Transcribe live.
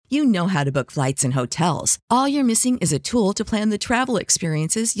You know how to book flights and hotels. All you're missing is a tool to plan the travel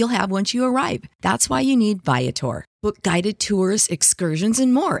experiences you'll have once you arrive. That's why you need Viator. Book guided tours, excursions,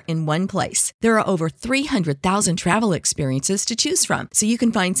 and more in one place. There are over 300,000 travel experiences to choose from, so you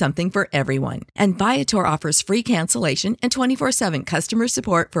can find something for everyone. And Viator offers free cancellation and 24/7 customer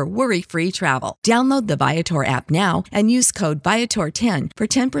support for worry-free travel. Download the Viator app now and use code Viator10 for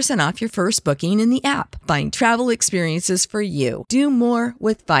 10% off your first booking in the app. Find travel experiences for you. Do more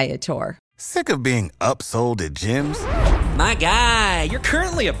with Viator. Sick of being upsold at gyms? My guy, you're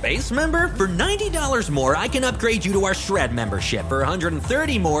currently a base member. For $90 more, I can upgrade you to our Shred membership. For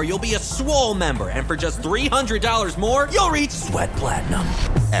 $130 more, you'll be a Swole member. And for just $300 more, you'll reach Sweat Platinum.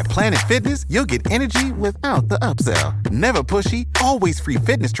 At Planet Fitness, you'll get energy without the upsell. Never pushy, always free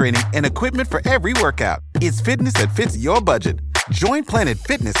fitness training and equipment for every workout. It's fitness that fits your budget. Join Planet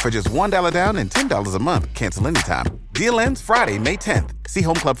Fitness for just $1 down and $10 a month. Cancel anytime. Deal ends Friday, May 10th. See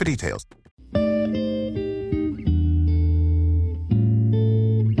Home Club for details.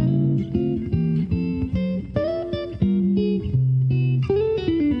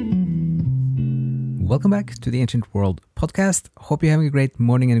 Welcome back to the Ancient World podcast. Hope you're having a great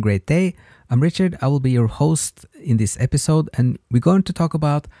morning and a great day. I'm Richard. I will be your host in this episode, and we're going to talk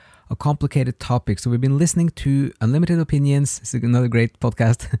about a complicated topic. So we've been listening to Unlimited Opinions. It's another great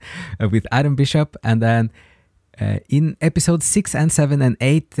podcast with Adam Bishop. And then in episode 6 and 7 and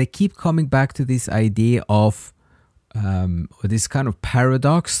 8, they keep coming back to this idea of this kind of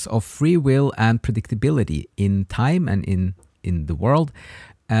paradox of free will and predictability in time and in the world.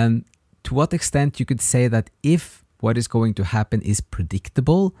 And to what extent you could say that if what is going to happen is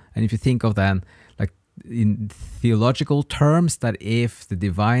predictable, and if you think of then like in theological terms, that if the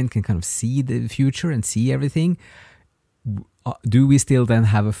divine can kind of see the future and see everything, do we still then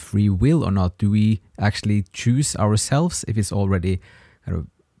have a free will or not? Do we actually choose ourselves if it's already kind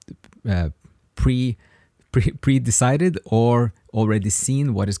of pre-decided or already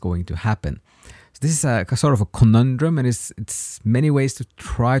seen what is going to happen? This is a sort of a conundrum, and it's many ways to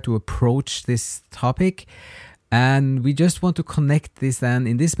try to approach this topic. And we just want to connect this then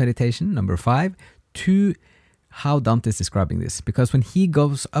in this meditation, number 5, to how Dante is describing this. Because when he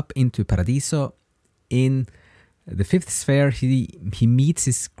goes up into Paradiso in the 5th sphere, he meets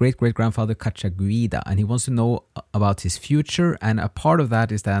his great-great-grandfather Cacciaguida, and he wants to know about his future. And a part of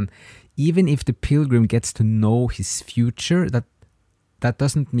that is then, even if the pilgrim gets to know his future, that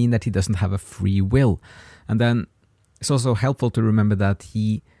doesn't mean that he doesn't have a free will. And then it's also helpful to remember that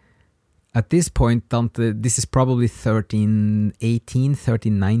he, at this point, Dante, this is probably 1318,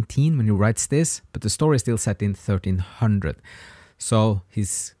 1319 when he writes this, but the story is still set in 1300. So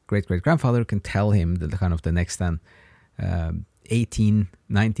his great-great-grandfather can tell him the kind of the next then 18,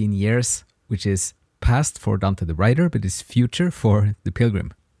 19 years, which is past for Dante the writer, but is future for the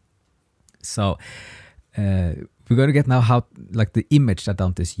pilgrim. So we're going to get now how, like, the image that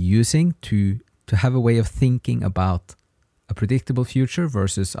Dante is using to have a way of thinking about a predictable future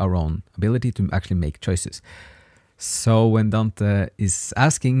versus our own ability to actually make choices. So when Dante is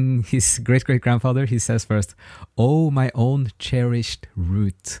asking his great-great-grandfather, he says first, "Oh, my own cherished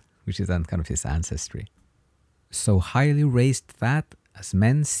root," which is then kind of his ancestry. "So highly raised that, as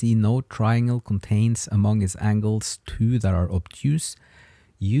men see no triangle contains among its angles two that are obtuse,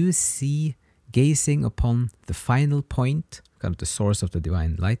 you see, gazing upon the final point, kind of the source of the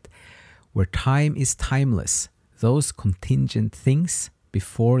divine light, where time is timeless, those contingent things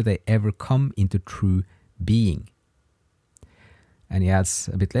before they ever come into true being." And he adds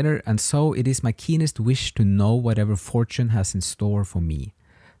a bit later, "And so it is my keenest wish to know whatever fortune has in store for me.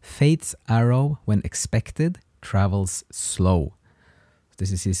 Fate's arrow, when expected, travels slow."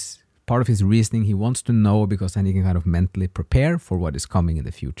 This is his part of his reasoning. He wants to know because then he can kind of mentally prepare for what is coming in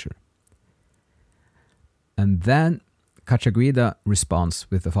the future. And then Cacciaguida responds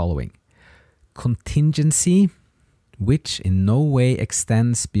with the following: "Contingency, which in no way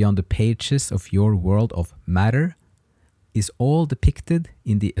extends beyond the pages of your world of matter, is all depicted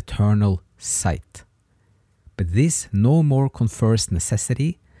in the eternal sight. But this no more confers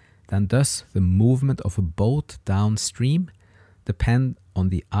necessity than does the movement of a boat downstream depend on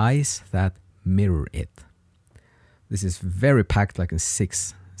the eyes that mirror it." This is very packed, like in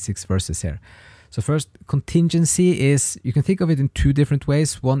six verses here. So first, contingency is, you can think of it in two different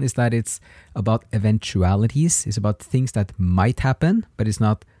ways. One is that it's about eventualities. It's about things that might happen, but it's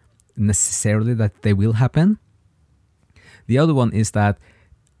not necessarily that they will happen. The other one is that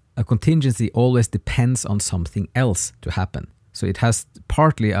a contingency always depends on something else to happen. So it has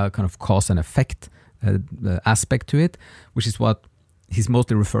partly a kind of cause and effect aspect to it, which is what he's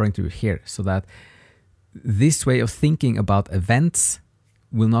mostly referring to here. So that this way of thinking about events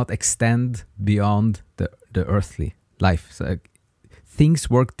will not extend beyond the earthly life. So things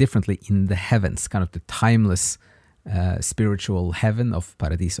work differently in the heavens, kind of the timeless spiritual heaven of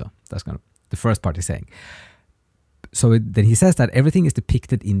Paradiso. That's kind of the first part he's saying. So then he says that everything is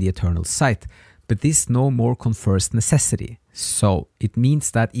depicted in the eternal sight, but this no more confers necessity. So it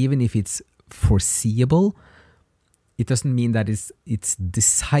means that even if it's foreseeable, it doesn't mean that it's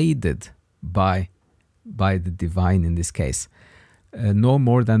decided by the divine in this case. No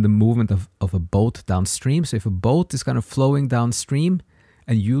more than the movement of a boat downstream. So if a boat is kind of flowing downstream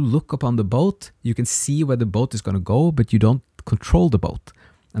and you look upon the boat, you can see where the boat is going to go, but you don't control the boat.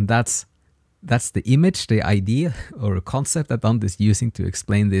 And that's the image, the idea or a concept that Dante is using to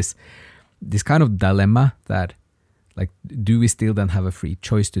explain this kind of dilemma that, like, do we still then have a free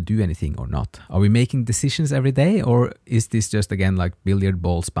choice to do anything or not? Are we making decisions every day, or is this just, again, like billiard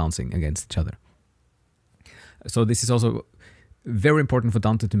balls bouncing against each other? So this is also very important for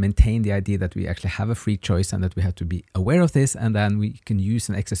Dante to maintain the idea that we actually have a free choice and that we have to be aware of this, and then we can use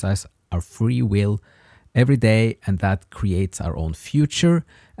and exercise our free will every day, and that creates our own future,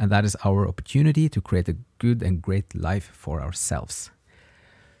 and that is our opportunity to create a good and great life for ourselves.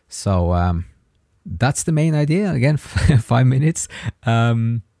 So that's the main idea. Again, 5 minutes.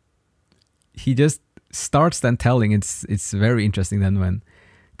 He just starts then telling, it's very interesting then when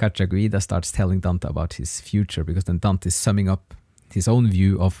Cacciaguida starts telling Dante about his future, because then Dante is summing up his own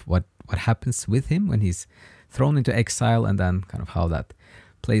view of what happens with him when he's thrown into exile, and then kind of how that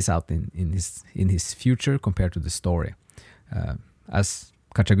plays out in his future compared to the story. As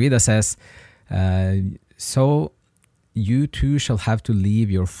Cacciaguida says, so you too shall have to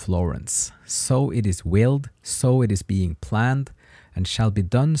leave your Florence. So it is willed, so it is being planned, and shall be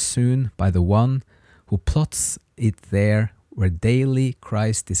done soon by the one who plots it there, where daily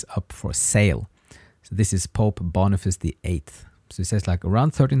Christ is up for sale. So this is Pope Boniface VIII. So he says, like,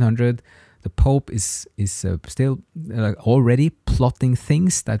 around 1300, the Pope is still already plotting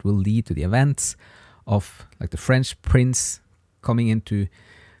things that will lead to the events of, like, the French prince coming into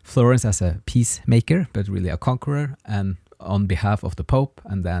Florence as a peacemaker, but really a conqueror, and on behalf of the Pope.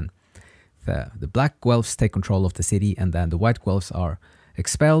 And then the black Guelphs take control of the city, and then the white Guelphs are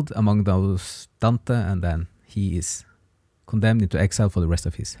expelled, among those Dante, and then he is condemned into exile for the rest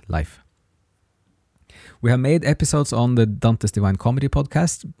of his life. We have made episodes on the Dante's Divine Comedy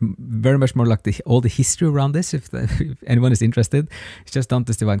podcast, very much more like all the history around this, if anyone is interested. It's just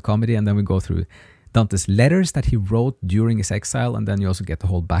Dante's Divine Comedy, and then we go through Dante's letters that he wrote during his exile, and then you also get the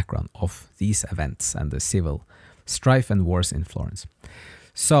whole background of these events and the civil strife and wars in Florence.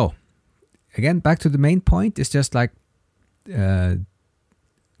 So, again, back to the main point, it's just like,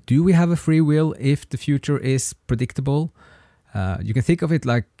 do we have a free will if the future is predictable? You can think of it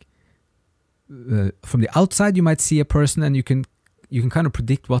like, from the outside, you might see a person and you can kind of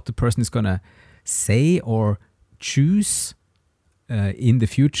predict what the person is going to say or choose in the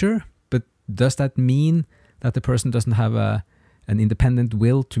future. But does that mean that the person doesn't have an independent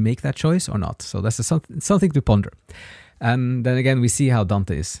will to make that choice or not? So that's something to ponder. And then again, we see how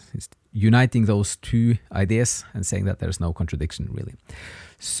Dante is uniting those two ideas and saying that there's no contradiction really.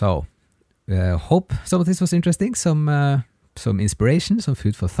 So hope some of this was interesting, some inspiration, some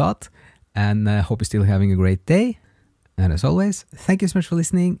food for thought. And I hope you're still having a great day. And as always, thank you so much for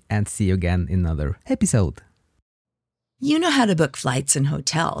listening, and see you again in another episode. You know how to book flights and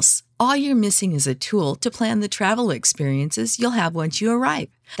hotels. All you're missing is a tool to plan the travel experiences you'll have once you arrive.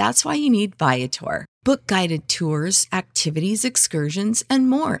 That's why you need Viator. Book guided tours, activities, excursions, and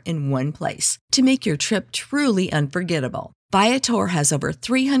more in one place to make your trip truly unforgettable. Viator has over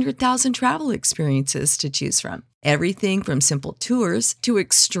 300,000 travel experiences to choose from. Everything from simple tours to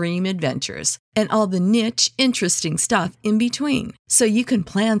extreme adventures, and all the niche, interesting stuff in between. So you can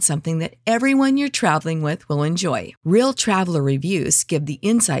plan something that everyone you're traveling with will enjoy. Real traveler reviews give the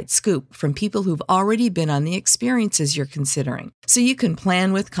inside scoop from people who've already been on the experiences you're considering. So you can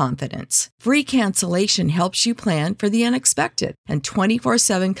plan with confidence. Free cancellation helps you plan for the unexpected. And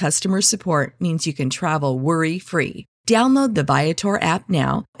 24/7 customer support means you can travel worry-free. Download the Viator app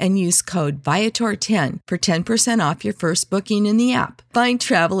now and use code Viator10 for 10% off your first booking in the app. Find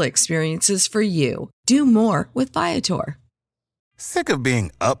travel experiences for you. Do more with Viator. Sick of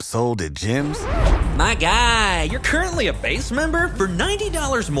being upsold at gyms? My guy, you're currently a base member. For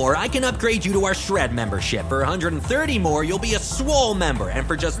 $90 more, I can upgrade you to our Shred membership. For $130 more, you'll be a Swole member. And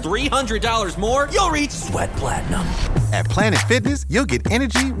for just $300 more, you'll reach Sweat Platinum. At Planet Fitness, you'll get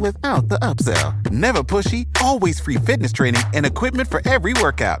energy without the upsell. Never pushy, always free fitness training and equipment for every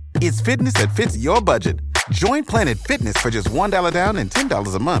workout. It's fitness that fits your budget. Join Planet Fitness for just $1 down and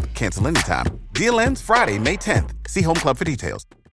 $10 a month. Cancel anytime. Deal ends Friday, May 10th. See Home Club for details.